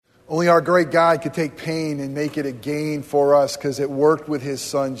Only our great God could take pain and make it a gain for us because it worked with his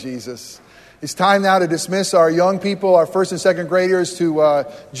son, Jesus. It's time now to dismiss our young people, our first and second graders, to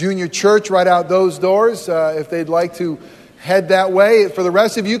junior church right out those doors if they'd like to head that way. For the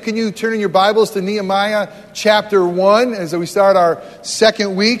rest of you, can you turn in your Bibles to Nehemiah chapter 1 as we start our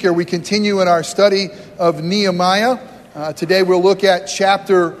second week, or we continue in our study of Nehemiah. Today we'll look at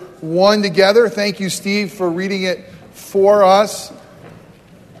chapter 1 together. Thank you, Steve, for reading it for us.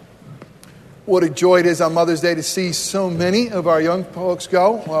 What a joy it is on Mother's Day to see so many of our young folks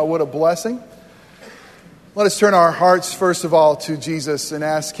go. What a blessing. Let us turn our hearts, first of all, to Jesus and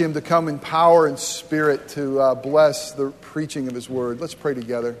ask him to come in power and spirit to bless the preaching of his word. Let's pray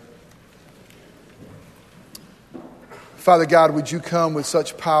together. Father God, would you come with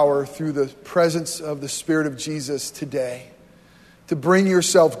such power through the presence of the Spirit of Jesus today to bring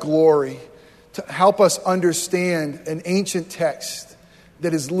yourself glory, to help us understand an ancient text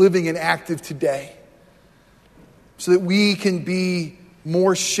that is living and active today, so that we can be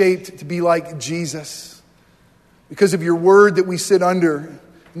more shaped to be like Jesus because of your word that we sit under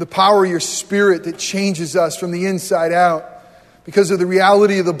and the power of your Spirit that changes us from the inside out, because of the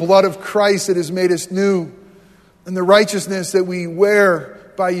reality of the blood of Christ that has made us new and the righteousness that we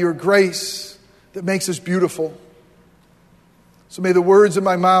wear by your grace that makes us beautiful. So may the words of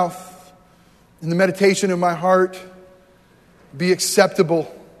my mouth and the meditation of my heart be acceptable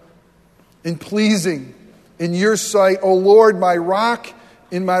and pleasing in your sight, O Lord, my rock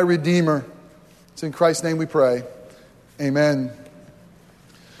and my redeemer. It's in Christ's name we pray. Amen.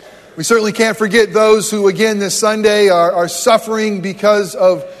 We certainly can't forget those who, again, this Sunday are suffering because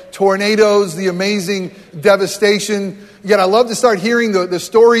of tornadoes, the amazing devastation. Yet I love to start hearing the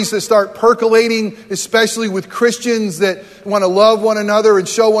stories that start percolating, especially with Christians that want to love one another and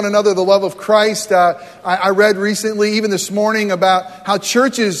show one another the love of Christ. I read recently, even this morning, about how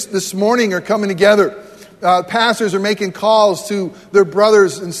churches this morning are coming together. Pastors are making calls to their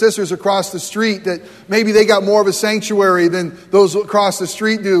brothers and sisters across the street that maybe they got more of a sanctuary than those across the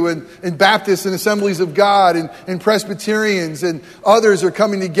street do, and Baptists and Assemblies of God and Presbyterians and others are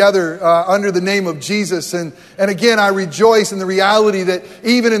coming together under the name of Jesus. And again, I rejoice in the reality that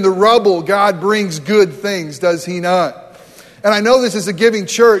even in the rubble, God brings good things, does he not? And I know this is a giving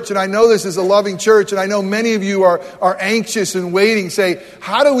church, and I know this is a loving church, and I know many of you are anxious and waiting, say,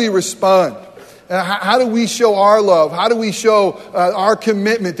 how do we respond? How do we show our love? How do we show our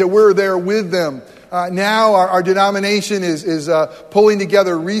commitment that we're there with them? Now our denomination is pulling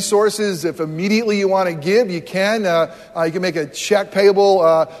together resources. If immediately you want to give, you can. You can make a check payable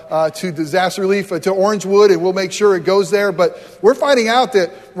to disaster relief to Orangewood, and we'll make sure it goes there. But we're finding out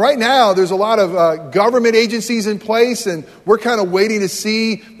that right now there's a lot of government agencies in place, and we're kind of waiting to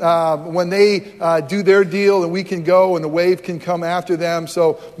see when they do their deal, and we can go and the wave can come after them.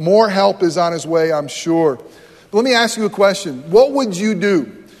 So more help is on its way, I'm sure. But let me ask you a question. What would you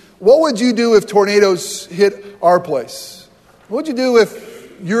do? What would you do if tornadoes hit our place? What would you do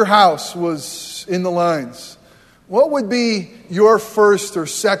if your house was in the lines? What would be your first or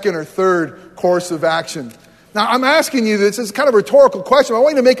second or third course of action? Now, I'm asking you this. It's kind of a rhetorical question. I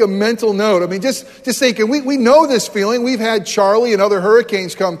want you to make a mental note. I mean, just think, and we know this feeling. We've had Charlie and other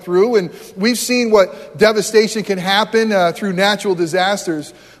hurricanes come through, and we've seen what devastation can happen through natural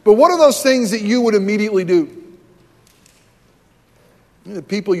disasters. But what are those things that you would immediately do? The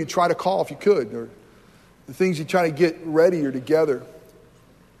people you try to call if you could, or the things you try to get ready or together.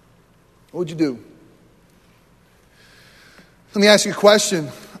 What would you do? Let me ask you a question.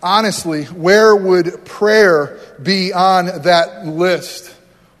 Honestly, where would prayer be on that list?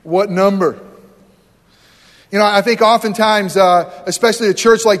 What number? You know, I think oftentimes, especially a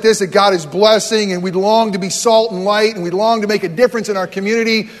church like this that God is blessing, and we long to be salt and light, and we long to make a difference in our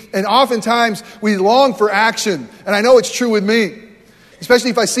community, and oftentimes we long for action. And I know it's true with me.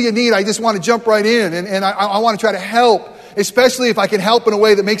 Especially if I see a need, I just want to jump right in, and I want to try to help, especially if I can help in a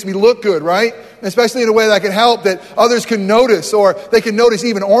way that makes me look good, right? Especially in a way that I can help that others can notice, or they can notice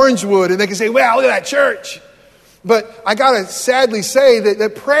even Orangewood, and they can say, wow, look at that church. But I got to sadly say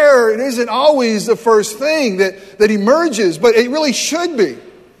that prayer, it isn't always the first thing that emerges, but it really should be.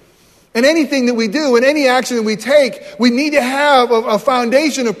 And anything that we do, and any action that we take, we need to have a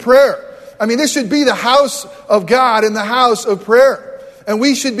foundation of prayer. I mean, this should be the house of God and the house of prayer. And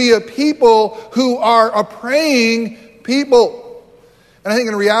we should be a people who are a praying people. And I think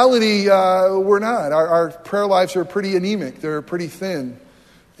in reality, we're not. Our prayer lives are pretty anemic. They're pretty thin.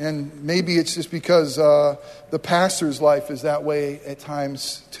 And maybe it's just because the pastor's life is that way at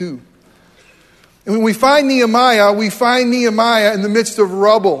times too. And when we find Nehemiah in the midst of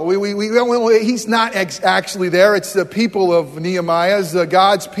rubble. He's not actually there. It's the people of Nehemiah's.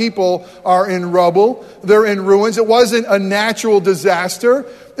 God's people are in rubble. They're in ruins. It wasn't a natural disaster.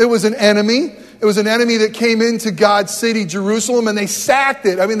 It was an enemy. It was an enemy that came into God's city, Jerusalem, and they sacked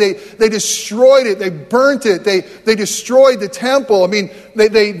it. I mean, they destroyed it. They burnt it. They destroyed the temple. I mean,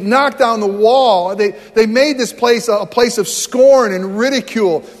 they knocked down the wall. They made this place a place of scorn and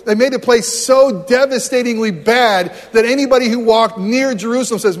ridicule. They made the place so devastatingly bad that anybody who walked near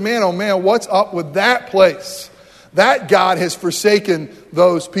Jerusalem says, man, oh man, what's up with that place? That God has forsaken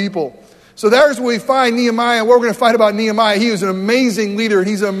those people. So there's where we find Nehemiah. What we're going to find about Nehemiah, he was an amazing leader, and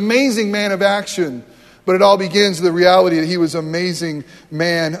he's an amazing man of action. But it all begins with the reality that he was an amazing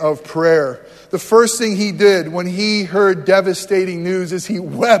man of prayer. The first thing he did when he heard devastating news is he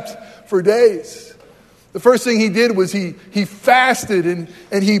wept for days. The first thing he did was he fasted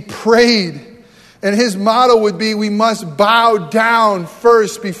and he prayed. And his motto would be, we must bow down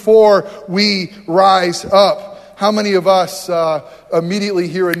first before we rise up. How many of us immediately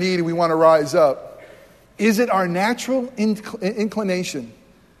hear a need and we want to rise up? Is it our natural inclination?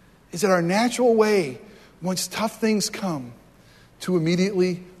 Is it our natural way, once tough things come, to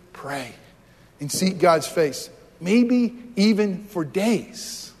immediately pray and seek God's face? Maybe even for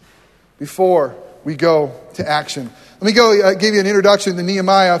days before we go to action. Let me give you an introduction to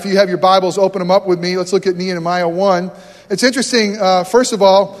Nehemiah. If you have your Bibles, open them up with me. Let's look at Nehemiah 1. It's interesting, first of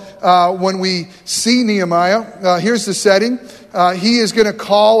all, when we see Nehemiah, here's the setting. He is going to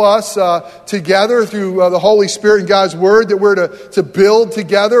call us together through the Holy Spirit and God's Word that we're to build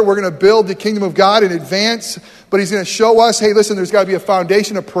together. We're going to build the kingdom of God in advance. But he's going to show us, hey, listen, there's got to be a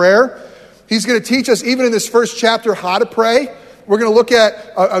foundation of prayer. He's going to teach us, even in this first chapter, how to pray. We're going to look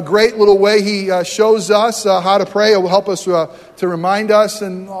at a great little way he shows us how to pray. It will help us to remind us.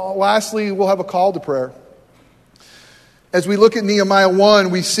 And lastly, we'll have a call to prayer. As we look at Nehemiah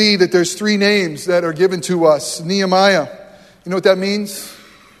 1, we see that there's 3 names that are given to us. Nehemiah, you know what that means?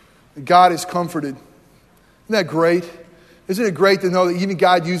 God is comforted. Isn't that great? Isn't it great to know that even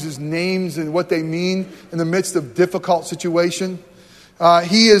God uses names and what they mean in the midst of difficult situation?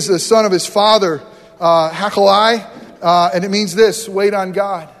 He is the son of his father, Hakaliah, and it means this: wait on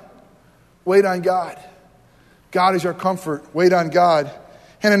God. Wait on God. God is your comfort. Wait on God.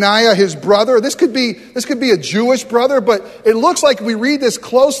 Hananiah, his brother. This could be a Jewish brother, but it looks like if we read this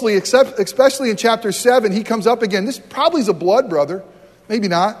closely, especially in chapter 7, he comes up again. This probably is a blood brother. Maybe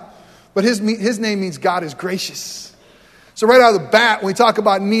not. But his name means God is gracious. So right out of the bat, when we talk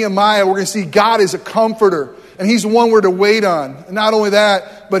about Nehemiah, we're going to see God is a comforter. And he's one we're to wait on. And not only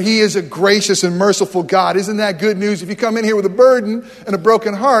that, but he is a gracious and merciful God. Isn't that good news? If you come in here with a burden and a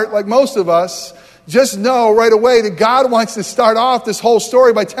broken heart, like most of us, just know right away that God wants to start off this whole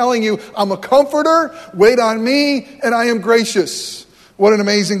story by telling you, I'm a comforter, wait on me, and I am gracious. What an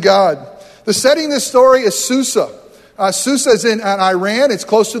amazing God. The setting of this story is Susa. Susa is in Iran. It's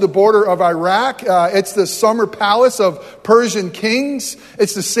close to the border of Iraq. It's the summer palace of Persian kings.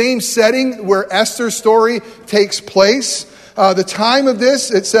 It's the same setting where Esther's story takes place. The time of this,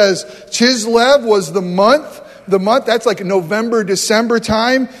 it says Chislev was the month. The month, that's like November, December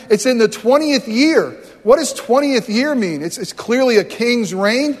time. It's in the 20th year. What does 20th year mean? It's clearly a king's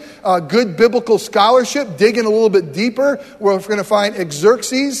reign. Good biblical scholarship. Digging a little bit deeper, we're going to find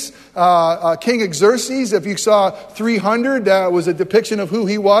Xerxes, King Xerxes. If you saw 300, that was a depiction of who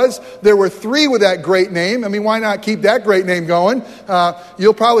he was. There were 3 with that great name. I mean, why not keep that great name going?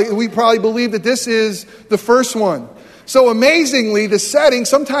 We probably believe that this is the first one. So amazingly, the setting,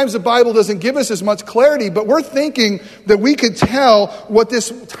 sometimes the Bible doesn't give us as much clarity, but we're thinking that we could tell what this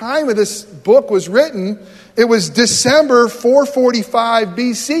time of this book was written. It was December 445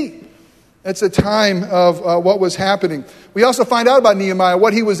 BC. That's the time of what was happening. We also find out about Nehemiah,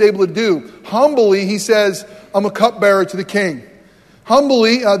 what he was able to do. Humbly, he says, I'm a cupbearer to the king.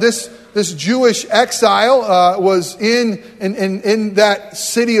 Humbly, this Jewish exile was in that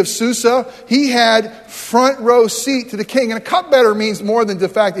city of Susa. He had front row seat to the king. And a cupbearer means more than the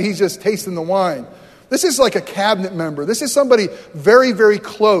fact that he's just tasting the wine. This is like a cabinet member. This is somebody very, very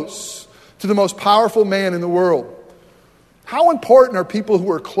close to the most powerful man in the world. How important are people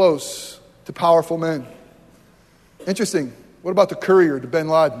who are close to powerful men? Interesting. What about the courier to bin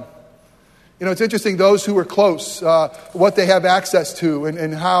Laden? You know, it's interesting, those who are close, what they have access to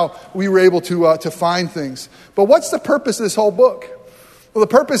and how we were able to find things. But what's the purpose of this whole book? Well, the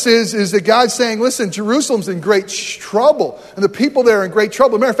purpose is that God's saying, listen, Jerusalem's in great trouble, and the people there are in great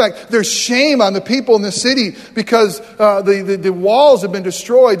trouble. As a matter of fact, there's shame on the people in the city because the walls have been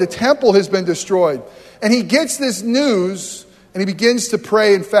destroyed, the temple has been destroyed. And he gets this news, And he begins to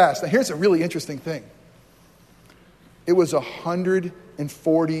pray and fast. Now here's a really interesting thing. It was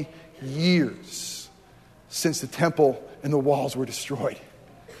 140 years since the temple and the walls were destroyed.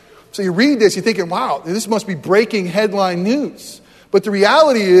 So you read this, you're thinking, wow, this must be breaking headline news. But the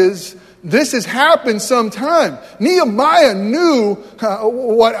reality is, this has happened sometime. Nehemiah knew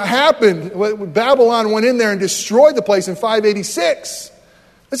what happened when Babylon went in there and destroyed the place in 586.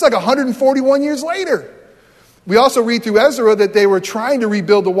 It's like 141 years later. We also read through Ezra that they were trying to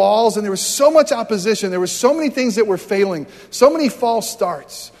rebuild the walls, and there was so much opposition. There were so many things that were failing, so many false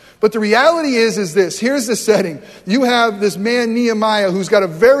starts. But the reality is this. Here's the setting. You have this man, Nehemiah, who's got a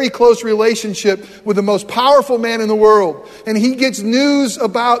very close relationship with the most powerful man in the world. And he gets news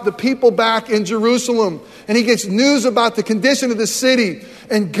about the people back in Jerusalem. And he gets news about the condition of the city.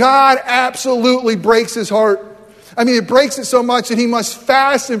 And God absolutely breaks his heart. I mean, it breaks it so much that he must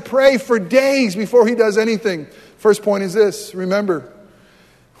fast and pray for days before he does anything. First point is this. Remember,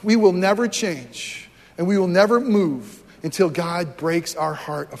 we will never change and we will never move until God breaks our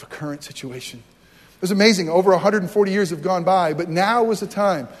heart of a current situation. It was amazing. Over 140 years have gone by, but now was the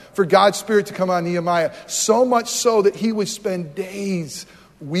time for God's Spirit to come on Nehemiah. So much so that he would spend days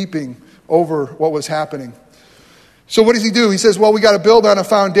weeping over what was happening. So what does he do? He says, well, we got to build on a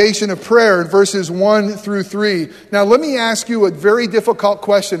foundation of prayer in verses 1 through 3. Now, let me ask you a very difficult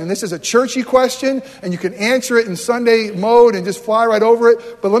question. And this is a churchy question, and you can answer it in Sunday mode and just fly right over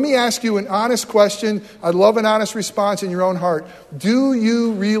it. But let me ask you an honest question. I'd love an honest response in your own heart. Do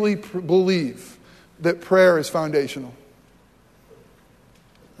you really believe that prayer is foundational?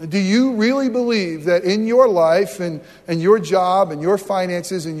 Do you really believe that in your life and your job and your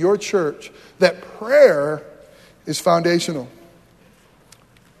finances and your church, that prayer is foundational?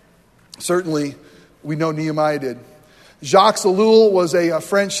 Certainly, we know Nehemiah did. Jacques Ellul was a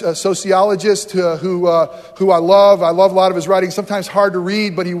French sociologist who I love. I love a lot of his writing. Sometimes hard to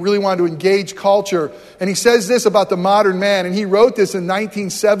read, but he really wanted to engage culture. And he says this about the modern man, and he wrote this in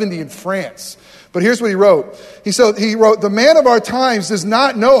 1970 in France. But here's what he wrote. He wrote, "The man of our times does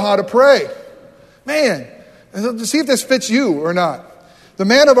not know how to pray." Man, see if this fits you or not. The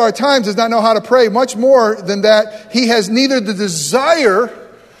man of our times does not know how to pray. Much more than that, he has neither the desire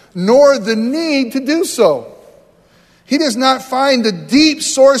nor the need to do so. He does not find the deep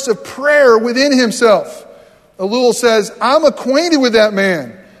source of prayer within himself. Ellul says, I'm acquainted with that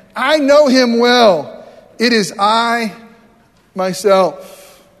man. I know him well. It is I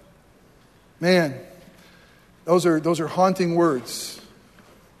myself. Man, those are haunting words,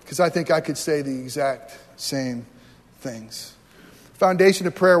 because I think I could say the exact same things. Foundation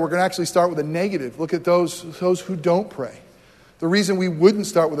of prayer, we're going to actually start with a negative. Look at those who don't pray. The reason we wouldn't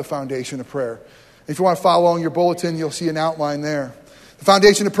start with a foundation of prayer. If you want to follow along your bulletin, you'll see an outline there. The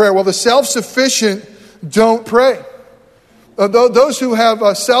foundation of prayer. Well, the self-sufficient don't pray. Those who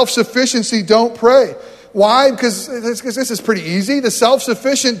have self-sufficiency don't pray. Why? Because this is pretty easy. The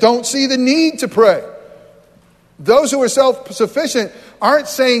self-sufficient don't see the need to pray. Those who are self-sufficient aren't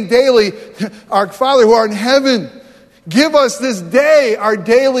saying daily, Our Father who art in heaven, give us this day our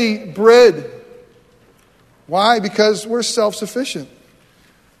daily bread. Why? Because we're self-sufficient.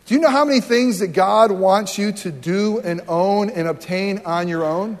 Do you know how many things that God wants you to do and own and obtain on your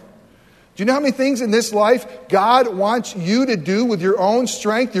own? Do you know how many things in this life God wants you to do with your own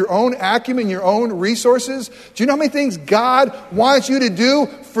strength, your own acumen, your own resources? Do you know how many things God wants you to do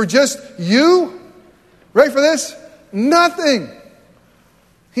for just you? Ready for this? Nothing.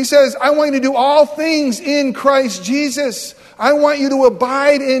 He says, I want you to do all things in Christ Jesus. I want you to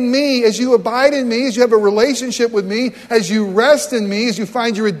abide in me. As you abide in me, as you have a relationship with me, as you rest in me, as you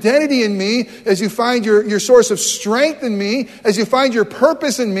find your identity in me, as you find your source of strength in me, as you find your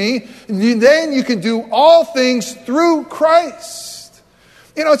purpose in me, then you can do all things through Christ.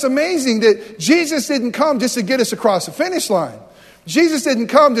 You know, it's amazing that Jesus didn't come just to get us across the finish line. Jesus didn't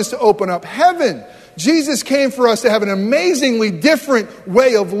come just to open up heaven. Jesus came for us to have an amazingly different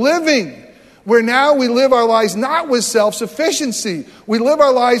way of living, where now we live our lives not with self-sufficiency. We live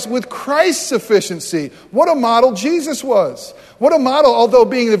our lives with Christ's sufficiency. What a model Jesus was. What a model, although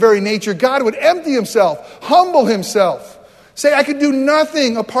being the very nature God, would empty himself, humble himself, say, I can do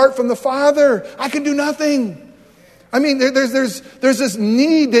nothing apart from the Father. I can do nothing. I mean, there's this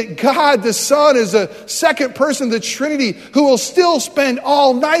need that God, the Son, is a second person of the Trinity who will still spend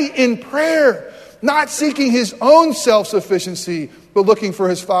all night in prayer, not seeking his own self-sufficiency, but looking for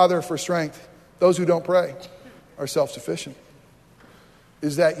his Father for strength. Those who don't pray are self-sufficient.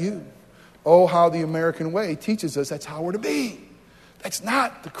 Is that you? Oh, how the American way teaches us that's how we're to be. That's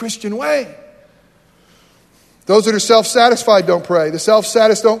not the Christian way. Those that are self-satisfied don't pray. The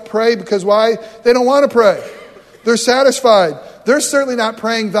self-satisfied don't pray because why? They don't want to pray. They're satisfied. They're certainly not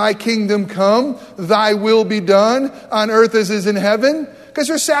praying, thy kingdom come, thy will be done on earth as is in heaven, because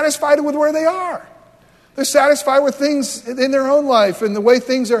they're satisfied with where they are. They're satisfied with things in their own life and the way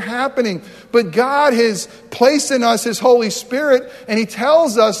things are happening. But God has placed in us His Holy Spirit, and He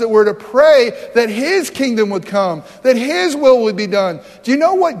tells us that we're to pray that His kingdom would come, that His will would be done. Do you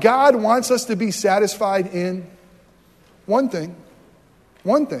know what God wants us to be satisfied in? One thing.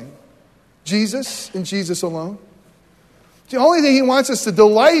 Jesus and Jesus alone. The only thing He wants us to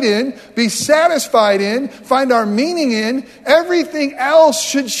delight in, be satisfied in, find our meaning in. Everything else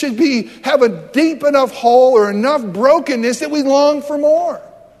should have a deep enough hole or enough brokenness that we long for more.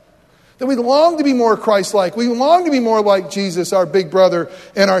 That we long to be more Christ-like. We long to be more like Jesus, our big brother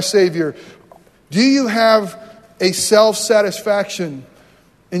and our Savior. Do you have a self-satisfaction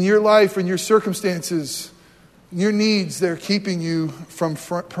in your life and your circumstances, your needs that are keeping you from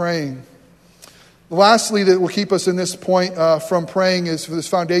praying? Lastly, that will keep us in this point from praying is for this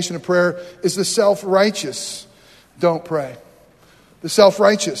foundation of prayer is the self-righteous don't pray. The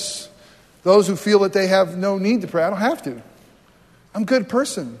self-righteous. Those who feel that they have no need to pray. I don't have to. I'm a good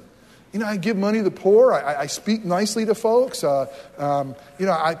person. I give money to the poor. I speak nicely to folks.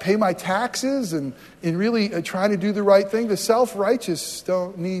 I pay my taxes and really try to do the right thing. The self-righteous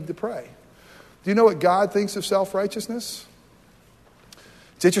don't need to pray. Do you know what God thinks of self-righteousness?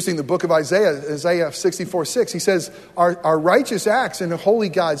 It's interesting, the book of Isaiah 64:6, he says, our righteous acts in the holy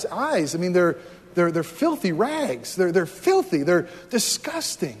God's eyes, they're filthy rags. They're filthy. They're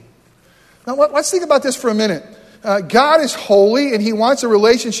disgusting. Now, let's think about this for a minute. God is holy, and He wants a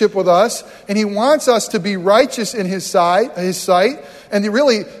relationship with us, and He wants us to be righteous in His sight. And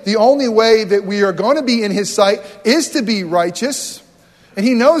the only way that we are going to be in His sight is to be righteous. And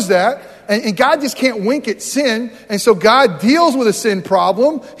He knows that. And God just can't wink at sin. And so God deals with a sin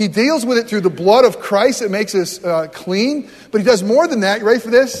problem. He deals with it through the blood of Christ that makes us clean. But He does more than that. You ready for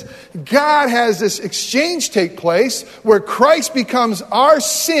this? God has this exchange take place where Christ becomes our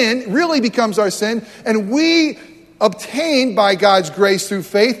sin, really becomes our sin. And we obtain by God's grace through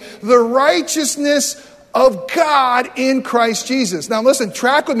faith the righteousness of God in Christ Jesus. Now listen,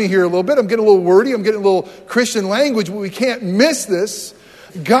 track with me here a little bit. I'm getting a little wordy. I'm getting a little Christian language, but we can't miss this.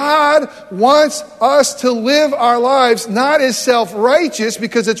 God wants us to live our lives not as self-righteous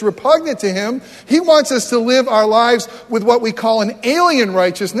because it's repugnant to Him. He wants us to live our lives with what we call an alien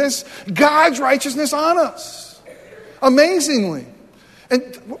righteousness, God's righteousness on us. Amazingly.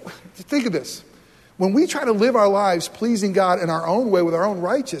 And think of this. When we try to live our lives pleasing God in our own way with our own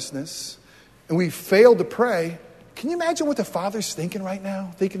righteousness, and we fail to pray, can you imagine what the Father's thinking right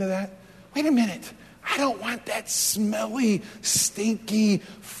now? Thinking of that? Wait a minute. I don't want that smelly, stinky,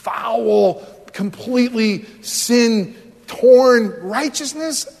 foul, completely sin-torn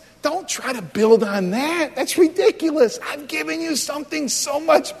righteousness. Don't try to build on that. That's ridiculous. I've given you something so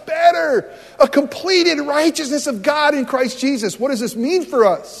much better. A completed righteousness of God in Christ Jesus. What does this mean for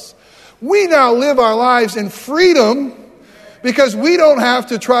us? We now live our lives in freedom because we don't have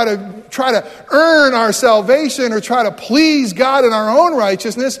to try to earn our salvation or try to please God in our own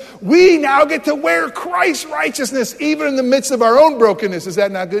righteousness. We now get to wear Christ's righteousness even in the midst of our own brokenness. Is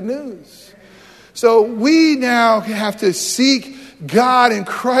that not good news? So we now have to seek God in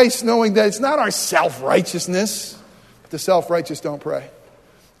Christ, knowing that it's not our self-righteousness. But the self-righteous don't pray.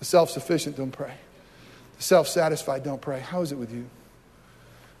 The self-sufficient don't pray. The self-satisfied don't pray. How is it with you?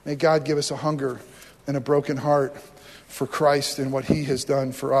 May God give us a hunger and a broken heart for Christ and what He has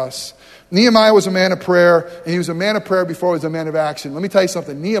done for us. Nehemiah was a man of prayer, and he was a man of prayer before he was a man of action. Let me tell you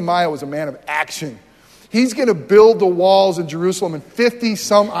something. Nehemiah was a man of action. He's going to build the walls in Jerusalem in 50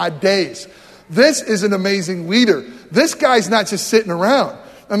 some odd days. This is an amazing leader. This guy's not just sitting around.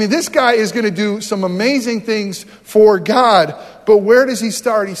 This guy is going to do some amazing things for God. But where does he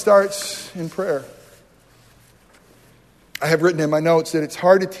start? He starts in prayer. I have written in my notes that it's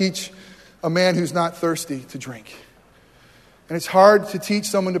hard to teach a man who's not thirsty to drink. And it's hard to teach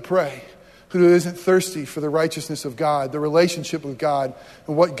someone to pray who isn't thirsty for the righteousness of God, the relationship with God,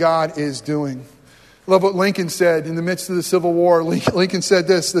 and what God is doing. I love what Lincoln said in the midst of the Civil War. Lincoln said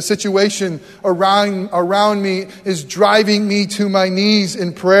this: the situation around me is driving me to my knees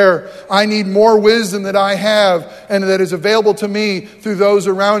in prayer. I need more wisdom that I have and that is available to me through those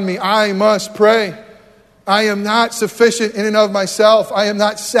around me. I must pray. I am not sufficient in and of myself. I am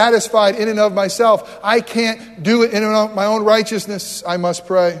not satisfied in and of myself. I can't do it in and of my own righteousness. I must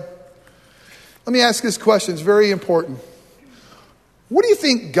pray. Let me ask this question. It's very important. What do you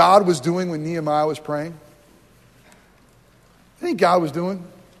think God was doing when Nehemiah was praying? What do you think God was doing?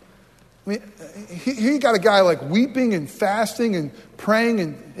 Here you got a guy like weeping and fasting and praying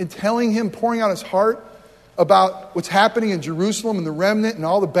and telling him, pouring out his heart. about what's happening in Jerusalem and the remnant and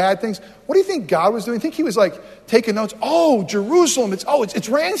all the bad things, what do you think God was doing? You think he was like taking notes? Oh, Jerusalem, it's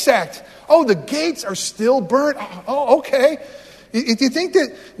ransacked. Oh, the gates are still burnt. Oh, okay. Do you think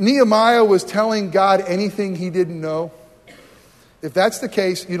that Nehemiah was telling God anything he didn't know? If that's the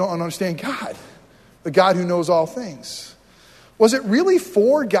case, you don't understand God, the God who knows all things. Was it really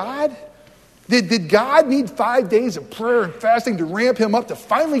for God? Did God need 5 days of prayer and fasting to ramp him up to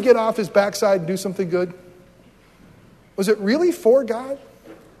finally get off his backside and do something good? Was it really for God?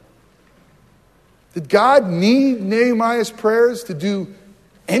 Did God need Nehemiah's prayers to do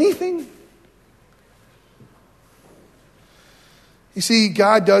anything? You see,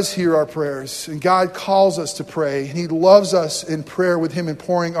 God does hear our prayers, and God calls us to pray, and he loves us in prayer with him and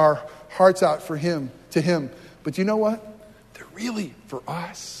pouring our hearts out for him, to him. But you know what? They're really for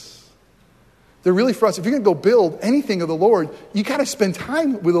us. They're really for us. If you're going to go build anything of the Lord, you got to spend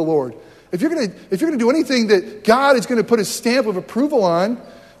time with the Lord. If you're going to do anything that God is going to put his stamp of approval on,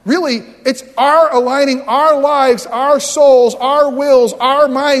 really, it's our aligning our lives, our souls, our wills, our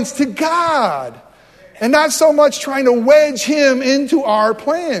minds to God. And not so much trying to wedge him into our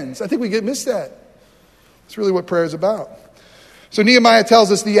plans. I think we miss that. That's really what prayer is about. So Nehemiah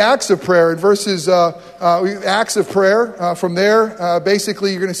tells us the acts of prayer in verses, acts of prayer. From there,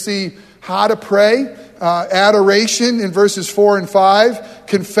 basically, you're going to see how to pray. Adoration in verses 4 and 5,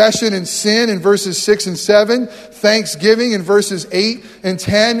 confession and sin in verses 6 and 7, thanksgiving in verses 8 and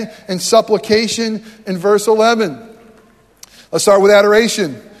 10, and supplication in verse 11. Let's start with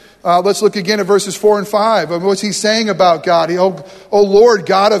adoration. Let's look again at verses 4 and 5. What's he saying about God? Oh Lord,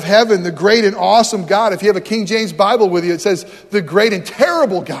 God of heaven, the great and awesome God. If you have a King James Bible with you, it says the great and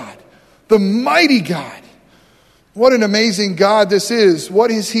terrible God, the mighty God. What an amazing God this is.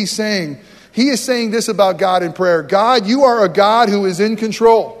 What is he saying? He is saying this about God in prayer. God, you are a God who is in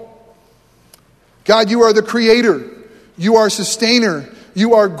control. God, you are the creator. You are sustainer.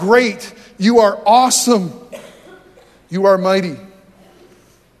 You are great. You are awesome. You are mighty.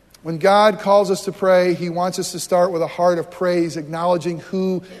 When God calls us to pray, he wants us to start with a heart of praise, acknowledging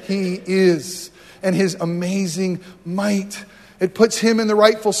who he is and his amazing might. It puts him in the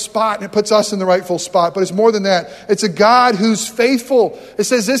rightful spot, and it puts us in the rightful spot. But it's more than that. It's a God who's faithful. It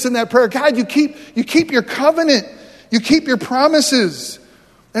says this in that prayer. God, you keep your covenant. You keep your promises.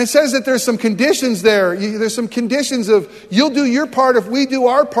 And it says that there's some conditions there. There's some conditions of you'll do your part if we do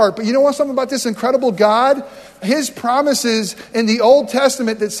our part. But you know what? Something about this incredible God? His promises in the Old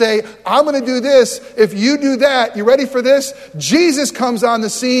Testament that say, I'm going to do this if you do that. You ready for this? Jesus comes on the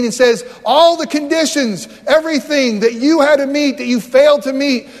scene and says, all the conditions, everything that you had to meet, that you failed to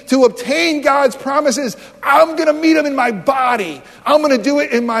meet to obtain God's promises, I'm going to meet them in my body. I'm going to do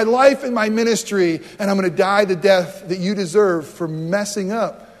it in my life, in my ministry, and I'm going to die the death that you deserve for messing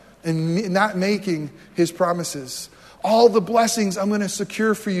up and not making his promises. All the blessings I'm going to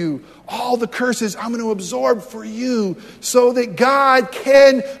secure for you. All the curses I'm going to absorb for you so that God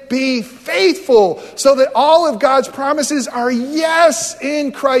can be faithful. So that all of God's promises are yes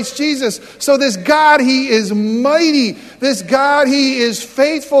in Christ Jesus. So this God, he is mighty. This God, he is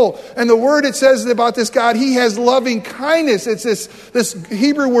faithful. And the word it says about this God, he has loving kindness. It's this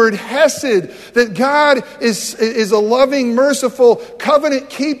Hebrew word hesed. That God is a loving, merciful,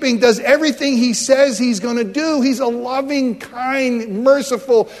 covenant-keeping, does everything he says he's going to do. He's a loving, kind,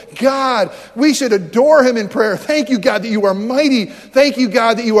 merciful God. We should adore him in prayer. Thank you, God, that you are mighty. Thank you,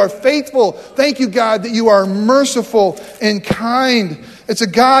 God, that you are faithful. Thank you, God, that you are merciful and kind. It's a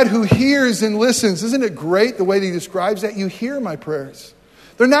God who hears and listens. Isn't it great the way that he describes that? You hear my prayers.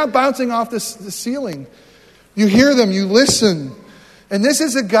 They're not bouncing off the ceiling. You hear them, you listen. And this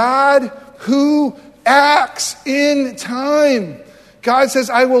is a God who acts in time. God says,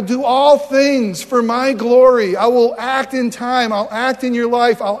 I will do all things for my glory. I will act in time. I'll act in your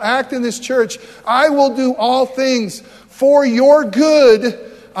life. I'll act in this church. I will do all things for your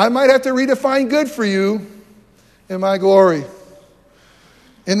good. I might have to redefine good for you in my glory.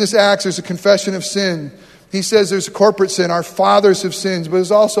 In this Acts, there's a confession of sin. He says there's a corporate sin. Our fathers have sinned, but there's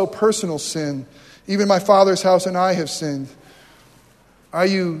also personal sin. Even my father's house and I have sinned. Are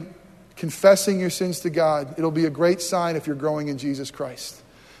you confessing your sins to God? It'll be a great sign if you're growing in Jesus Christ.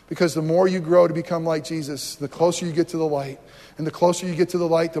 Because the more you grow to become like Jesus, the closer you get to the light. And the closer you get to the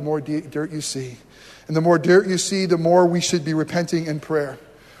light, the more dirt you see. And the more dirt you see, the more we should be repenting in prayer.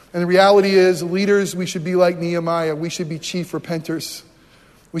 And the reality is, leaders, we should be like Nehemiah. We should be chief repenters.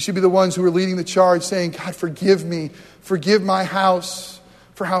 We should be the ones who are leading the charge saying, God, forgive me. Forgive my house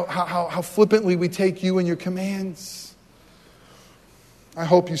for how flippantly we take you and your commands. I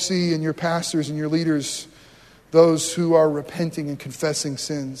hope you see in your pastors and your leaders those who are repenting and confessing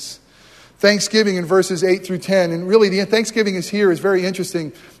sins. Thanksgiving in verses 8 through 10. And really, the Thanksgiving is very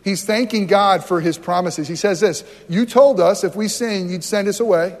interesting. He's thanking God for his promises. He says this, you told us if we sin, you'd send us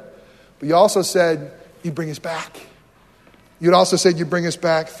away. But you also said you'd bring us back. You'd also said you'd bring us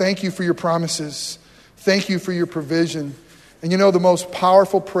back. Thank you for your promises. Thank you for your provision. And you know, the most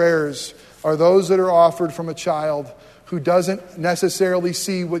powerful prayers are those that are offered from a child who doesn't necessarily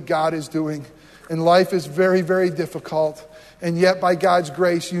see what God is doing. And life is very, very difficult. And yet, by God's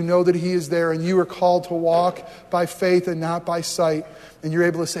grace, you know that he is there, and you are called to walk by faith and not by sight. And you're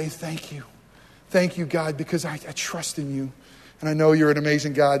able to say, thank you. Thank you, God, because I trust in you. And I know you're an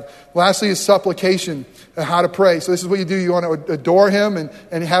amazing God. Lastly is supplication, how to pray. So this is what you do. You want to adore him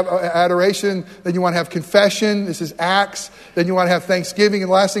and have adoration. Then you want to have confession. This is acts. Then you want to have thanksgiving.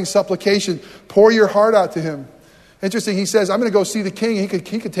 And last thing, supplication. Pour your heart out to him. Interesting, he says, I'm going to go see the king. He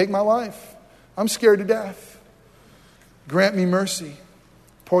could take my life. I'm scared to death. Grant me mercy.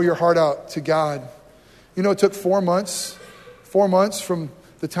 Pour your heart out to God. You know, it took 4 months. 4 months from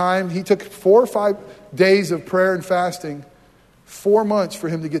the time he took 4 or 5 days of prayer and fasting. 4 months for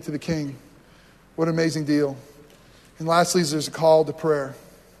him to get to the king. What an amazing deal. And lastly, there's a call to prayer.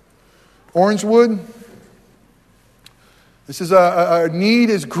 Orangewood, this is a need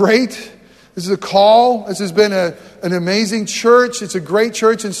is great. This is a call. This has been an amazing church. It's a great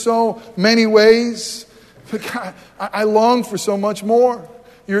church in so many ways. But God, I long for so much more.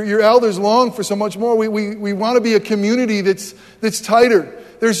 Your elders long for so much more. We want to be a community that's tighter.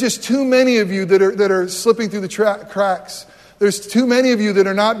 There's just too many of you that are slipping through the cracks. There's too many of you that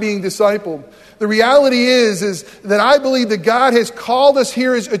are not being discipled. The reality is that I believe that God has called us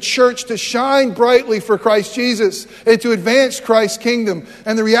here as a church to shine brightly for Christ Jesus and to advance Christ's kingdom.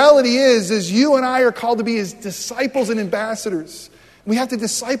 And the reality is you and I are called to be his disciples and ambassadors. We have to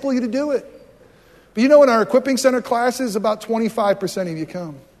disciple you to do it. But you know, in our equipping center classes, about 25% of you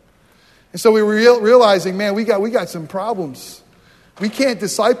come. And so we were realizing, man, we got some problems. We can't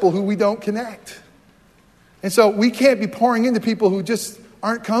disciple who we don't connect. And so we can't be pouring into people who just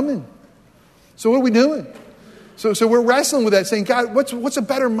aren't coming. So what are we doing? So we're wrestling with that, saying, God, what's a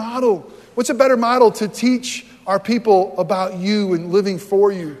better model? What's a better model to teach our people about you and living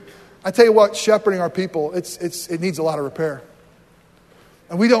for you? I tell you what, shepherding our people, it needs a lot of repair.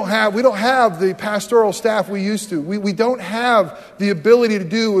 And we don't have the pastoral staff we used to. We don't have the ability to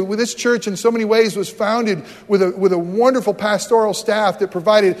do. This church in so many ways was founded with a wonderful pastoral staff that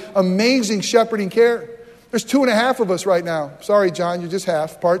provided amazing shepherding care. There's 2.5 of us right now. Sorry, John, you're just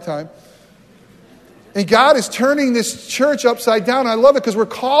half, part-time. And God is turning this church upside down. I love it because we're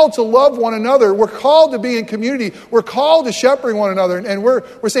called to love one another. We're called to be in community. We're called to shepherding one another. And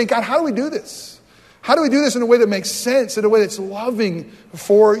we're saying, God, how do we do this? How do we do this in a way that makes sense, in a way that's loving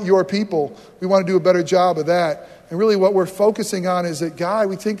for your people? We want to do a better job of that. And really what we're focusing on is that, God,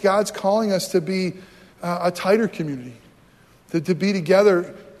 we think God's calling us to be a tighter community, to be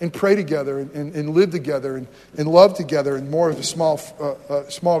together and pray together and live together and love together in more of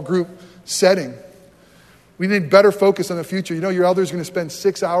a small group setting. We need better focus on the future. You know, your elders are going to spend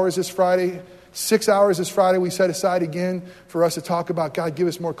 6 hours this Friday. 6 hours this Friday we set aside again for us to talk about, God, give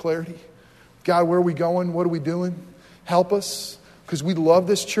us more clarity. God, where are we going? What are we doing? Help us, because we love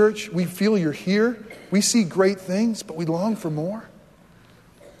this church. We feel you're here. We see great things, but we long for more.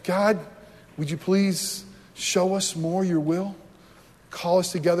 God, would you please show us more your will? Call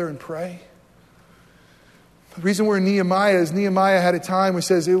us together and pray. The reason we're in Nehemiah is Nehemiah had a time where he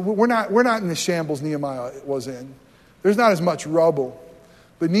says, we're not in the shambles Nehemiah was in. There's not as much rubble.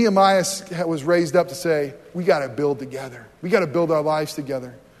 But Nehemiah was raised up to say, we got to build together. We got to build our lives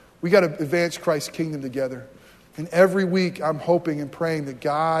together. We got to advance Christ's kingdom together. And every week I'm hoping and praying that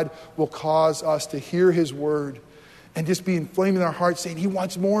God will cause us to hear his word and just be inflamed in our hearts saying he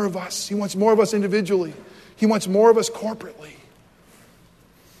wants more of us. He wants more of us individually. He wants more of us corporately.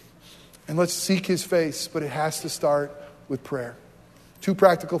 And let's seek his face, but it has to start with prayer. 2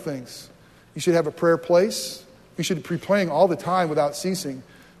 practical things. You should have a prayer place. You should be praying all the time without ceasing,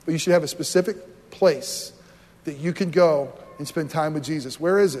 but you should have a specific place that you can go and spend time with Jesus.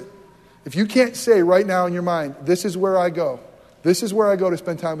 Where is it? If you can't say right now in your mind, this is where I go. This is where I go to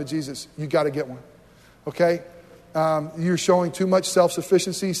spend time with Jesus. You got to get one. Okay? You're showing too much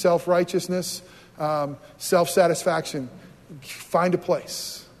self-sufficiency, self-righteousness, self-satisfaction. Find a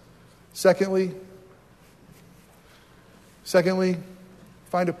place. Secondly,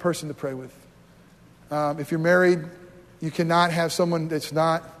 find a person to pray with. If you're married, you cannot have someone that's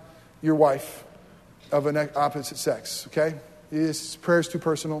not your wife of an opposite sex, okay? Prayer is too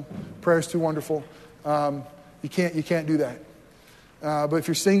personal. Prayer is too wonderful. You can't do that. But if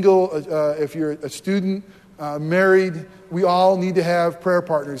you're single, if you're a student, married, we all need to have prayer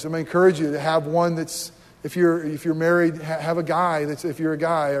partners. I'm going to encourage you to have one that's, if you're married, have a guy that's, if you're a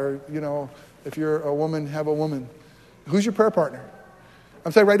guy, or, if you're a woman, have a woman. Who's your prayer partner?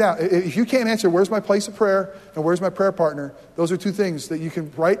 I'm saying right now, if you can't answer, where's my place of prayer and where's my prayer partner, those are two things that you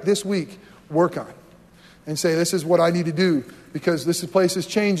can, right this week, work on. And say, this is what I need to do because this place is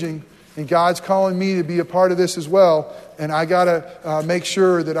changing and God's calling me to be a part of this as well. And I got to make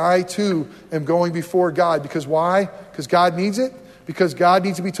sure that I too am going before God. Because why? Because God needs it? Because God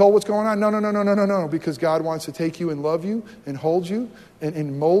needs to be told what's going on? No. Because God wants to take you and love you and hold you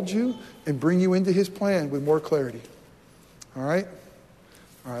and mold you and bring you into his plan with more clarity. All right?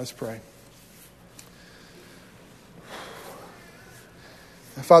 All right, let's pray.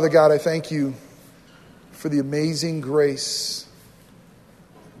 Father God, I thank you for the amazing grace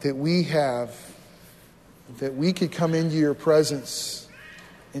that we have, that we could come into your presence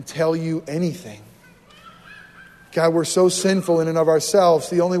and tell you anything. God, we're so sinful in and of ourselves.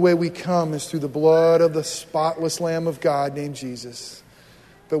 The only way we come is through the blood of the spotless Lamb of God named Jesus.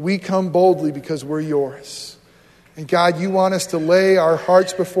 But we come boldly because we're yours. And God, you want us to lay our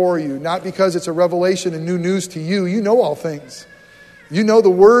hearts before you, not because it's a revelation and new news to you. You know all things. You know the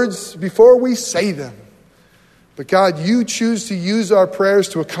words before we say them. But God, you choose to use our prayers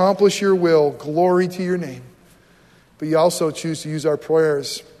to accomplish your will. Glory to your name. But you also choose to use our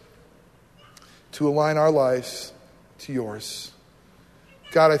prayers to align our lives to yours.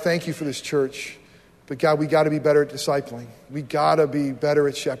 God, I thank you for this church. But God, we got to be better at discipling. We got to be better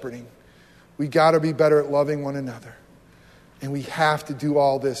at shepherding. We got to be better at loving one another. And we have to do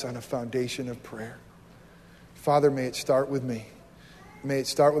all this on a foundation of prayer. Father, may it start with me. May it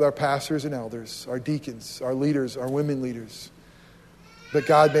start with our pastors and elders, our deacons, our leaders, our women leaders. But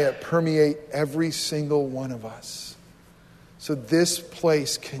God, may it permeate every single one of us. So this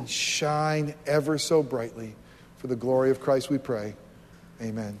place can shine ever so brightly. For the glory of Christ we pray.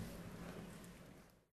 Amen.